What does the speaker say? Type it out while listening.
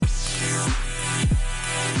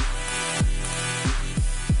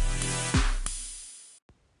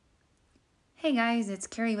Hey guys, it's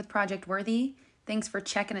Carrie with Project Worthy. Thanks for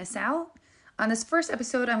checking us out. On this first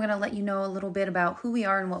episode, I'm going to let you know a little bit about who we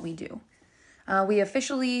are and what we do. We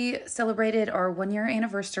officially celebrated our 1-year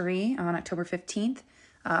anniversary on October 15th,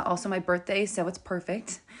 also my birthday, so it's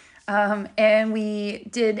perfect. And we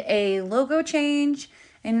did a logo change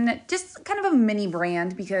and just kind of a mini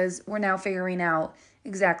brand because we're now figuring out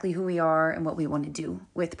exactly who we are and what we want to do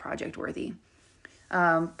with Project Worthy.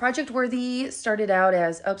 Project Worthy started out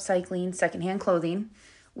as upcycling secondhand clothing,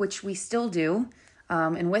 which we still do.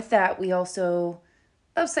 And with that, we also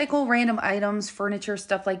upcycle random items, furniture,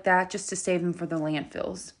 stuff like that, just to save them for the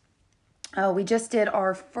landfills. We just did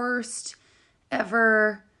our first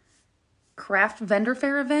ever craft vendor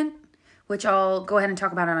fair event, which I'll go ahead and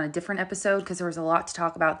talk about on a different episode because there was a lot to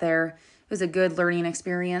talk about there. It was a good learning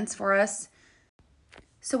experience for us.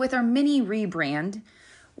 So with our mini rebrand,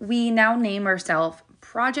 we now name ourselves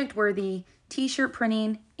Project Worthy T-shirt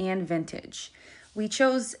printing and vintage. We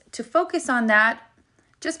chose to focus on that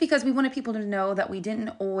just because we wanted people to know that we didn't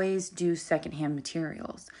always do secondhand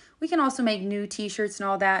materials. We can also make new T-shirts and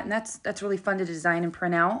all that, and that's really fun to design and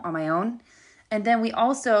print out on my own. And then we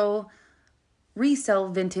also resell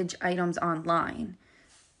vintage items online.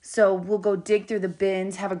 So we'll go dig through the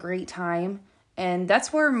bins, have a great time, and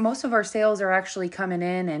that's where most of our sales are actually coming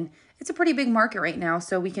in, and it's a pretty big market right now,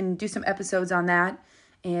 so we can do some episodes on that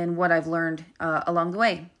and what I've learned along the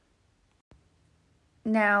way.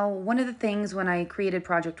 Now, one of the things when I created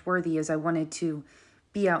Project Worthy is I wanted to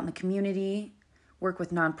be out in the community, work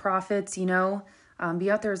with nonprofits, be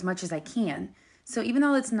out there as much as I can. So even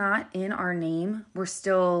though it's not in our name, we're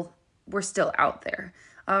still out there.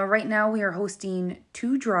 Right now, we are hosting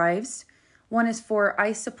 2 drives. One is for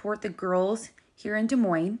I Support the Girls here in Des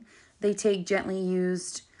Moines. They take gently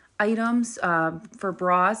used items for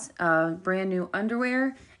bras, brand new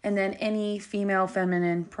underwear, and then any female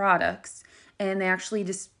feminine products. And they actually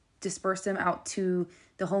disperse them out to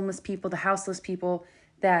the homeless people, the houseless people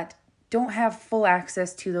that don't have full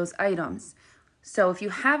access to those items. So if you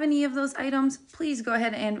have any of those items, please go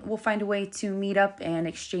ahead and we'll find a way to meet up and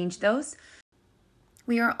exchange those.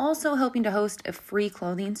 We are also helping to host a free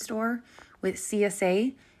clothing store with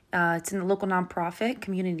CSA. It's in the local nonprofit,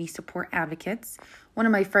 Community Support Advocates. One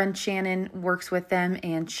of my friends, Shannon, works with them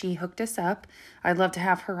and she hooked us up. I'd love to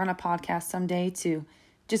have her on a podcast someday to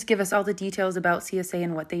just give us all the details about CSA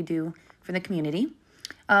and what they do for the community.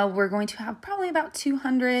 We're going to have probably about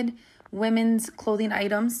 200 women's clothing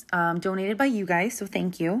items donated by you guys, so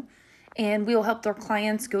thank you. And we will help their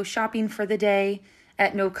clients go shopping for the day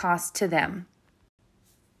at no cost to them.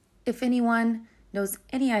 If anyone knows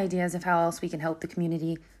any ideas of how else we can help the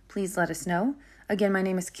community, please let us know. Again, my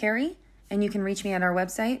name is Carrie, and you can reach me at our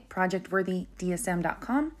website,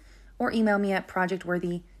 projectworthydsm.com, or email me at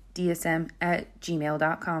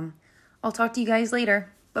projectworthydsm@gmail.com. I'll talk to you guys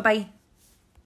later. Bye-bye.